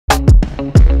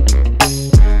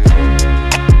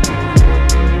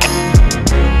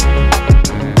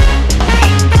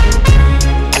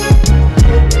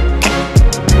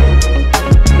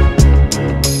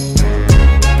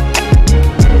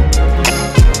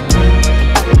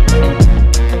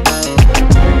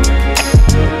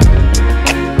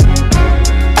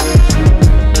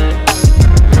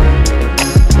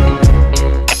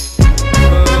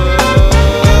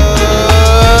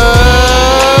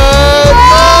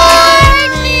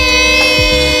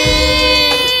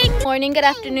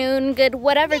afternoon, good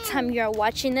whatever time you're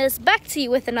watching this. Back to you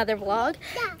with another vlog.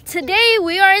 Today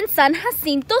we are in San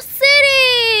Jacinto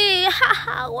City.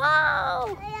 Haha,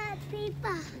 wow.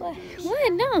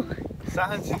 What? No. San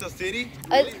Jacinto City?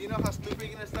 Really? You know how stupid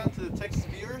you're gonna sound to the Texas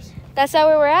viewers? That's not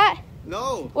where we're at?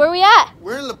 No. Where we at?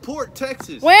 We're in LaPorte,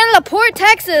 Texas. We're in LaPorte,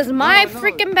 Texas. My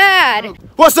freaking bad. No.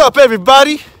 What's up,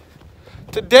 everybody?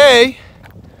 Today,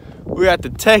 we're at the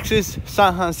Texas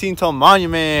San Jacinto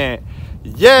Monument.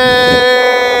 Yay!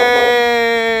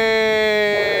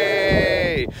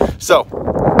 So, a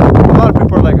lot of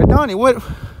people are like, Donnie, what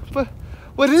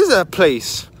is that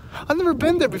place? I've never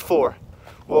been there before.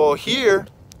 Well, here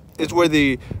is where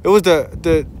it was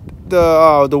the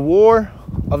war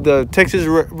of the Texas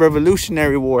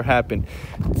Revolutionary War happened.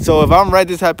 So if I'm right,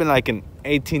 this happened like in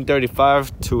 1835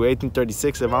 to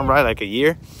 1836. If I'm right, like a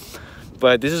year.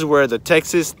 But this is where the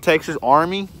Texas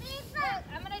Army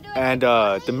and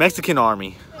the Mexican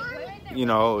Army, you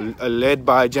know, led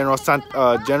by General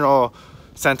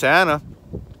Santa Anna,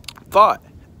 fought.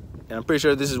 And I'm pretty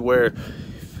sure this is where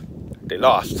they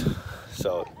lost.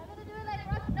 So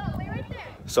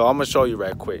I'm gonna show you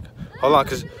right quick. Hold on,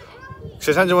 cause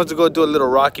Sandra wants to go do a little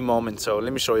Rocky moment. So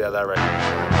let me show you that right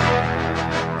now.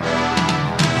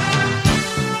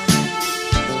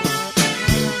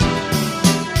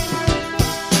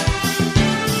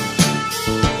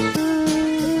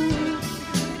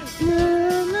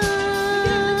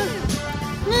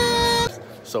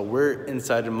 So we're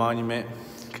inside the monument.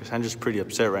 Cassandra's pretty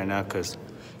upset right now because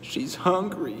she's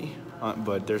hungry,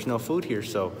 but there's no food here.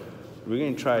 So we're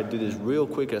gonna try to do this real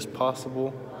quick as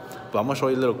possible. But I'm gonna show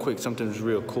you a little quick, something's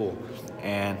real cool.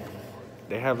 And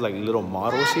they have like little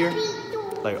models here,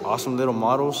 like awesome little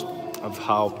models of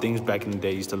how things back in the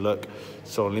day used to look.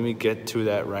 So let me get to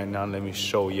that right now. Let me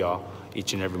show y'all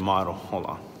each and every model. Hold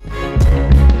on.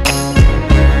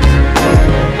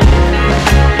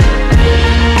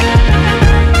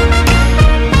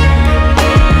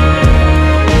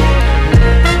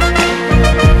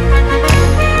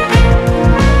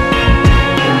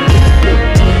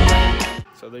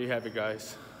 So there you have it,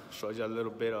 guys. Showed you a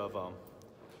little bit of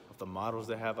the models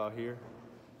they have out here,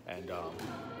 and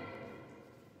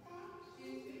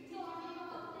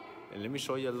let me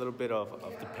show you a little bit of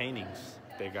the paintings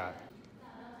they got.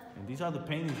 And these are the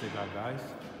paintings they got, guys.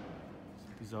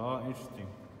 These are all interesting.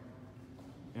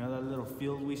 You know that little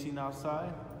field we seen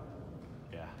outside?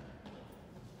 Yeah.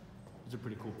 It's a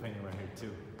pretty cool painting right here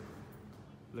too.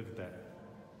 Look at that.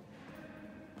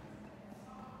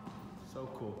 So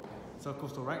cool. So cool.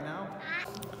 So right now,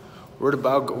 we're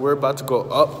about to go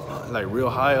up, like real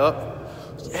high up.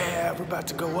 Yeah, we're about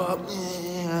to go up.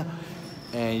 Yeah.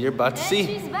 And you're about to see.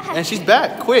 She's back. And she's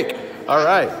back. Quick. All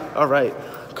right.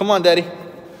 Come on, Daddy.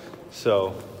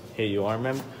 So here you are,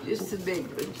 ma'am. Just the big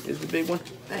one. Is the big one?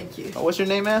 Thank you. Oh, what's your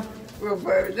name, ma'am?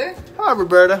 Roberta. Hi,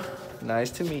 Roberta.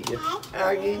 Nice to meet you. How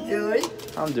are you doing?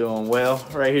 I'm doing well.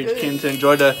 Right here, came to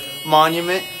enjoy the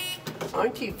monument.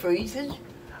 Aren't you freezing?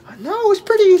 No, it's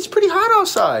pretty hot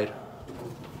outside.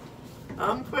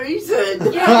 I'm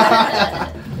freezing.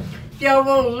 Y'all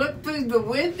want to look through the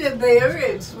window there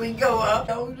as we go up.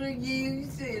 Older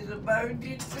use is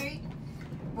emergency.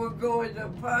 We're going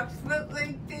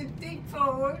approximately 50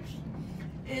 floors.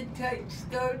 It takes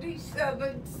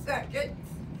 37 seconds,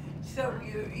 so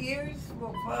your ears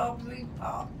will probably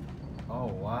pop. Oh,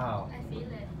 wow.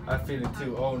 I feel it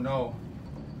too. Oh, no.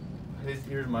 His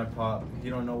ears might pop. You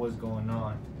don't know what's going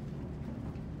on.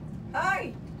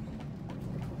 Hi.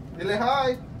 Dile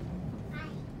hi.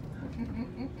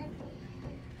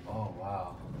 Oh,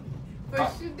 wow.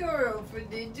 Push the door open,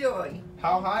 enjoy.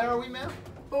 How high are we, ma'am?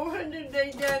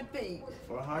 489 feet.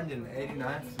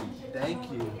 489 feet.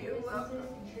 Thank you. You're welcome.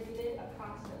 Contributed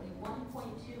approximately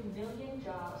 1.2 million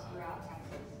jobs throughout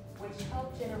Texas, which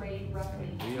helped generate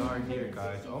roughly. We are here,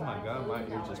 guys. Oh my God, my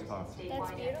ear just popped.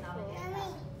 That's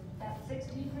beautiful. That's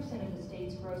 16% of the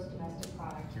state's gross domestic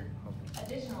product.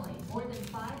 Additionally, more than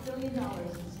 $5 billion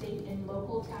in state and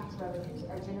local tax revenues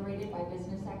are generated by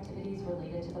business activities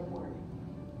related to the port.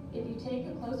 If you take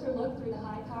a closer look through the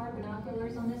high-powered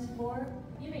binoculars on this floor,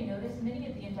 you may notice many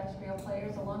of the industrial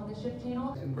players along the ship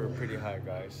channel. We're pretty high,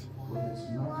 guys.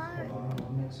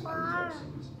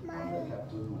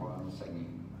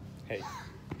 Hey.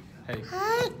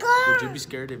 Would you be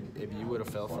scared if you would have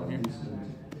fell from here?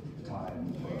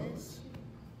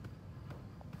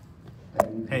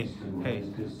 Hey,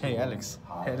 Alex. Hey, Alex.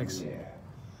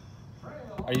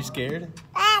 Are you scared?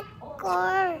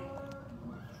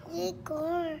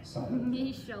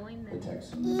 He's showing them.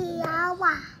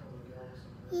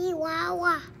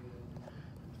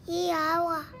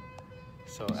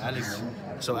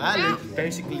 So Alex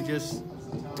basically just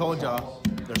Told y'all,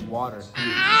 there's water.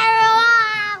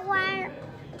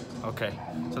 Okay,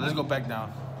 so let's go back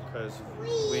down because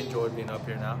we enjoyed being up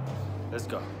here now. Let's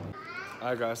go. All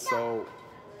right, guys, so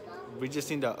we just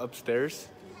seen the upstairs.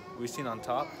 We seen on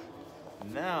top.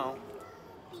 Now,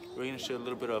 we're gonna show a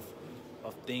little bit of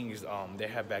things they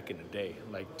had back in the day,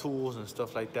 like tools and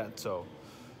stuff like that, so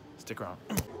stick around.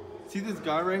 See this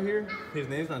guy right here? His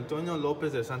name's Antonio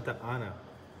Lopez de Santa Ana.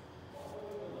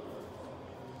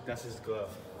 That's his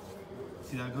glove.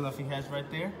 See that glove he has right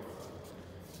there?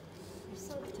 You're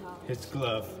so tall. His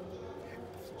glove.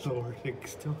 Lord, they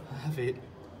still have it.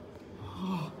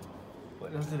 Oh,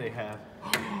 what else do they have?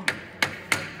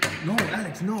 No,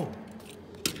 Alex, no.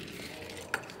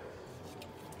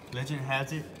 Legend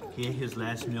has it, he ate his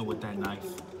last meal with that knife.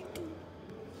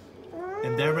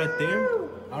 And that right there,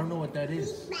 I don't know what that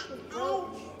is.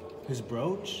 His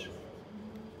brooch?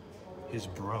 His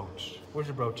brooch. Where's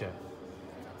your brooch at?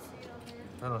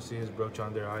 I don't see his brooch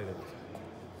on there either.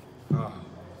 Oh.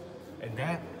 And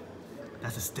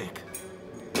that's a stick.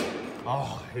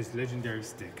 Oh, his legendary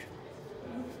stick.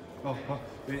 Oh,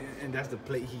 and that's the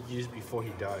plate he used before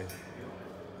he died.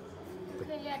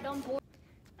 Okay, yeah, don't bore.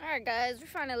 Alright guys, we're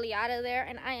finally out of there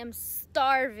and I am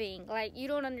starving. Like, you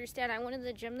don't understand. I went to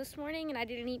the gym this morning and I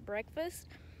didn't eat breakfast.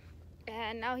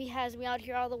 And now he has me out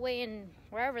here all the way in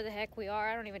wherever the heck we are.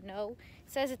 I don't even know.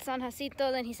 It says it's San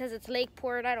Jacinto, then he says it's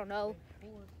Lakeport. I don't know.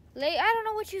 I don't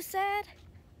know what you said.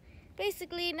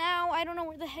 Basically, now I don't know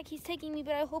where the heck he's taking me,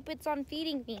 but I hope it's on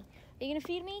feeding me. Are you gonna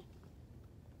feed me?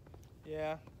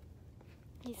 Yeah.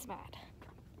 He's mad.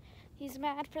 He's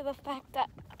mad for the fact that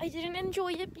I didn't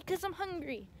enjoy it because I'm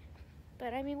hungry.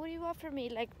 But I mean, what do you want from me?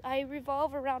 Like, I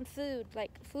revolve around food.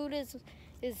 Like, food is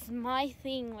my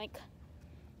thing. Like,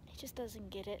 he just doesn't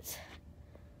get it.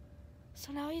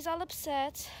 So now he's all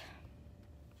upset.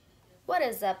 What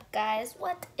is up, guys?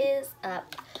 What is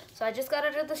up? So I just got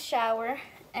out of the shower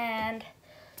and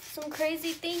some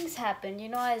crazy things happened. You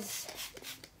know, I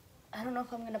don't know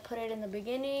if I'm gonna put it in the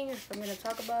beginning or if I'm gonna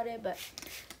talk about it, but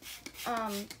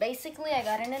basically I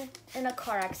got in a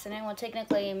car accident. Well,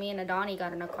 technically me and Adani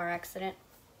got in a car accident.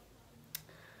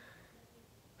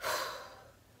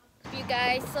 You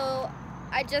guys, so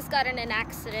I just got in an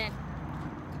accident.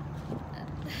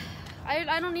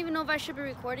 I don't even know if I should be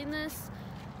recording this,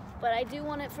 but I do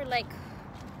want it for, like,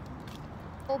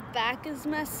 whole back is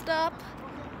messed up,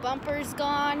 bumper's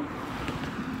gone.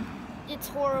 It's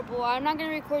horrible. I'm not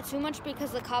gonna record too much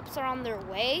because the cops are on their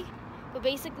way. But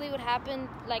basically what happened,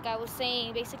 like I was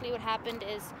saying, basically what happened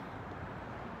is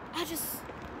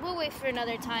we'll wait for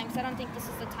another time because I don't think this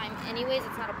is the time anyways.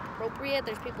 It's not appropriate.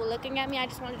 There's people looking at me. I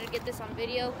just wanted to get this on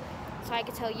video so I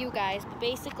could tell you guys. But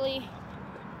basically,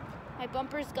 my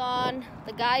bumper's gone,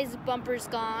 the guy's bumper's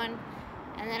gone,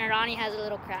 and then Arani has a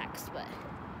little cracks, but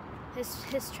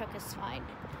his truck is fine.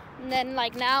 And then,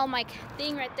 like, now my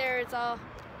thing right there is all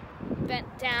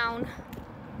bent down.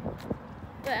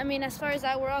 But I mean, as far as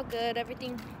that, we're all good.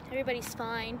 Everybody's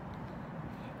fine.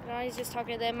 Arani's just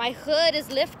talking to them. My hood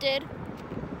is lifted.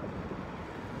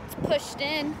 It's pushed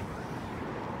in.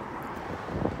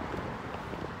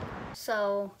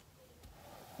 So,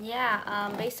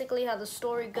 yeah, basically how the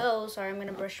story goes, sorry, I'm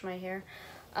gonna brush my hair.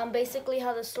 Basically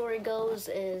how the story goes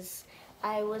is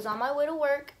I was on my way to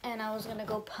work and I was gonna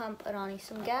go pump Arani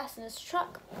some gas in his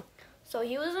truck. So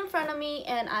he was in front of me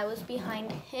and I was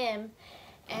behind him,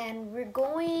 and we're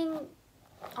going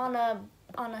on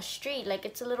a street, like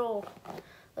it's a little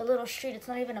street, it's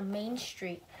not even a main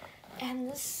street. And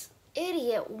this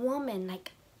idiot woman,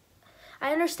 like,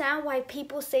 I understand why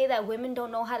people say that women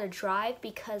don't know how to drive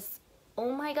because,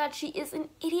 oh my God, she is an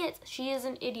idiot. She is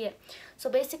an idiot. So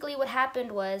basically what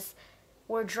happened was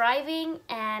we're driving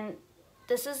and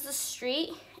this is the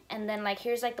street and then, like,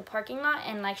 here's, like, the parking lot,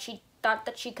 and, like, she thought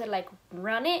that she could, like,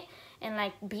 run it and,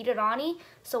 like, beat Arani.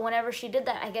 So whenever she did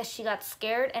that, I guess she got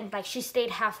scared and, like, she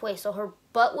stayed halfway. So her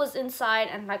butt was inside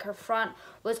and, like, her front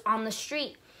was on the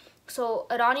street. So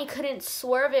Arani couldn't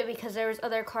swerve it because there was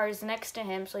other cars next to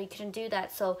him, so he couldn't do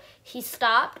that. So he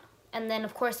stopped, and then,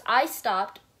 of course, I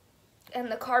stopped,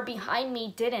 and the car behind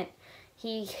me didn't.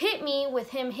 He hit me.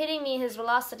 With him hitting me, his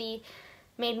velocity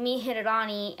made me hit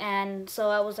Arani, and so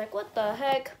I was like, what the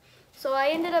heck? So I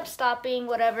ended up stopping,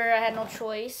 whatever. I had no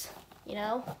choice, you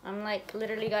know? I'm, like,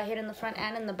 literally got hit in the front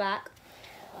and in the back.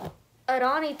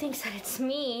 Arani thinks that it's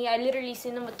me. I literally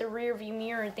seen him with the rear view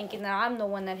mirror thinking that I'm the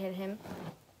one that hit him.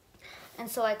 And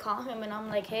so I call him and I'm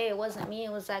like, hey, it wasn't me,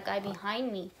 it was that guy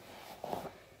behind me.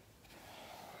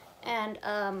 And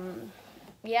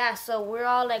yeah, so we're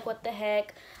all like, what the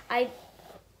heck?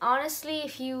 honestly,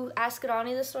 if you ask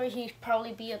Ronnie the story, he'd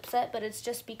probably be upset, but it's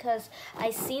just because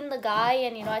I seen the guy,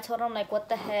 and, you know, I told him, like, what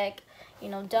the heck, you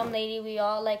know, dumb lady, we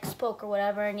all, like, spoke or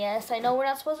whatever, and yes, I know we're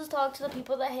not supposed to talk to the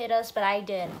people that hit us, but I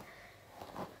did.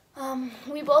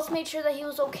 We both made sure that he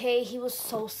was okay. He was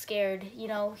so scared, you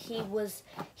know, he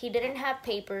didn't have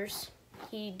papers.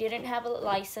 He didn't have a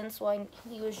license while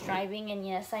he was driving, and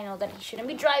yes, I know that he shouldn't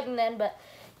be driving then, but,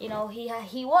 you know,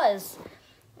 he was.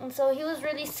 And so he was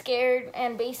really scared,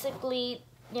 and basically,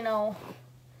 you know,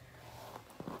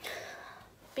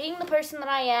 being the person that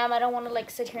I am, I don't want to, like,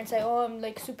 sit here and say, oh, I'm,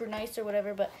 like, super nice or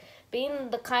whatever, but being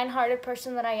the kind-hearted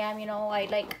person that I am, you know, I,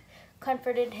 like,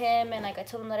 comforted him, and, like, I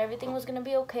told him that everything was going to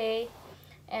be okay,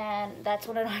 and that's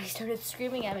when he started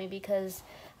screaming at me, because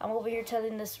I'm over here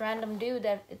telling this random dude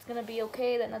that it's going to be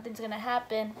okay, that nothing's going to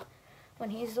happen,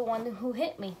 when he's the one who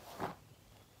hit me.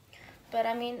 But,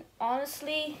 I mean,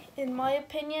 honestly, in my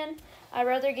opinion, I'd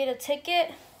rather get a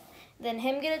ticket than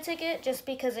him get a ticket, just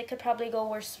because it could probably go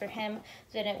worse for him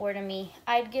than it were to me.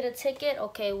 I'd get a ticket,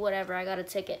 okay, whatever, I got a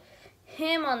ticket.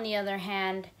 Him, on the other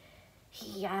hand,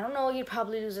 I don't know, he'd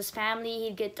probably lose his family,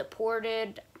 he'd get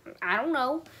deported, I don't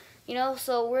know. You know,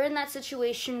 so we're in that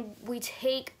situation. We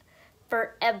take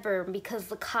forever because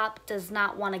the cop does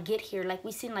not want to get here. Like,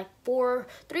 we seen like 4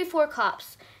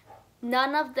 cops.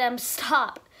 None of them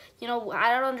stop. You know,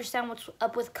 I don't understand what's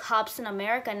up with cops in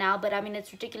America now, but I mean,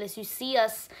 it's ridiculous. You see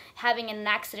us having an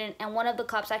accident, and one of the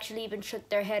cops actually even shook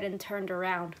their head and turned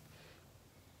around.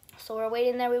 So we're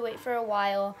waiting there. We wait for a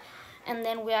while, and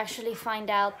then we actually find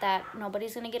out that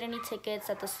nobody's going to get any tickets,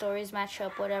 that the stories match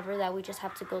up, whatever, that we just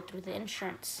have to go through the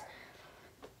insurance.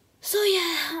 So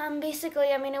yeah,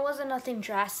 basically, I mean, it wasn't nothing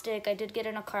drastic. I did get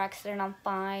in a car accident. I'm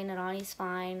fine. Ronnie's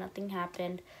fine. Nothing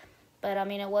happened. But, I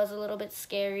mean, it was a little bit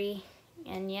scary.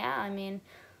 And, yeah, I mean,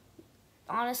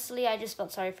 honestly, I just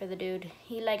felt sorry for the dude.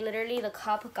 He, like, literally, the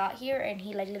cop got here, and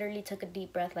he, like, literally took a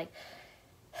deep breath. Like,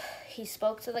 he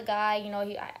spoke to the guy. You know,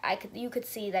 you could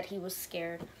see that he was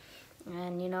scared.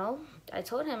 And, you know, I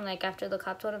told him, like, after the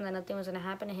cop told him that nothing was going to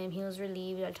happen to him, he was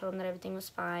relieved. I told him that everything was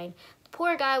fine. The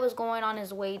poor guy was going on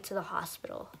his way to the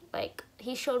hospital. Like,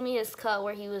 he showed me his cut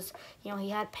where he was, you know, he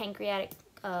had pancreatic,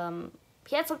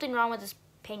 he had something wrong with his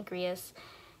pancreas.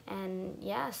 And,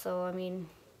 yeah, so, I mean,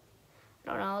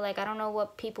 I don't know. Like, I don't know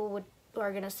what people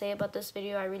are going to say about this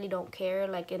video. I really don't care.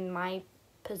 Like, in my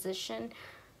position,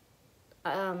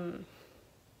 the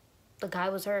guy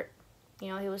was hurt. You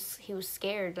know, he was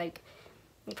scared. Like,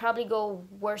 it'd probably go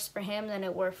worse for him than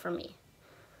it were for me.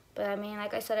 But, I mean,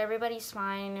 like I said, everybody's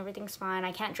fine. Everything's fine.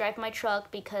 I can't drive my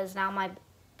truck because now my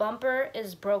bumper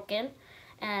is broken,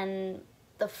 and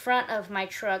the front of my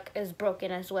truck is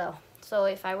broken as well. So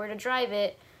if I were to drive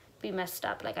it, it'd be messed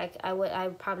up. Like, I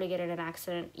would probably get in an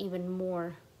accident even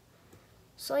more.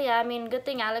 So, yeah, I mean, good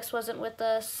thing Alex wasn't with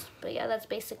us. But, yeah, that's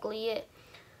basically it.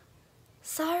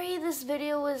 Sorry, this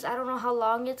video was, I don't know how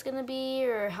long it's going to be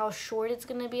or how short it's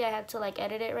going to be. I had to, like,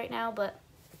 edit it right now, but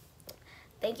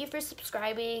thank you for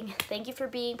subscribing. Thank you for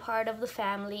being part of the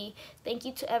family. Thank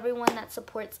you to everyone that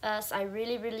supports us. I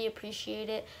really, really appreciate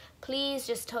it. Please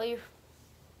just tell your...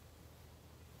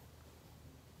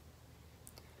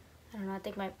 I don't know, I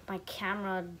think my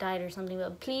camera died or something,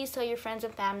 but please tell your friends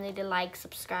and family to like,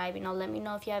 subscribe. You know, let me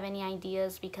know if you have any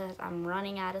ideas because I'm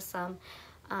running out of some.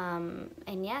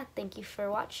 And yeah, thank you for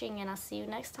watching, and I'll see you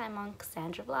next time on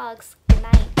Cassandra Vlogs. Good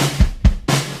night.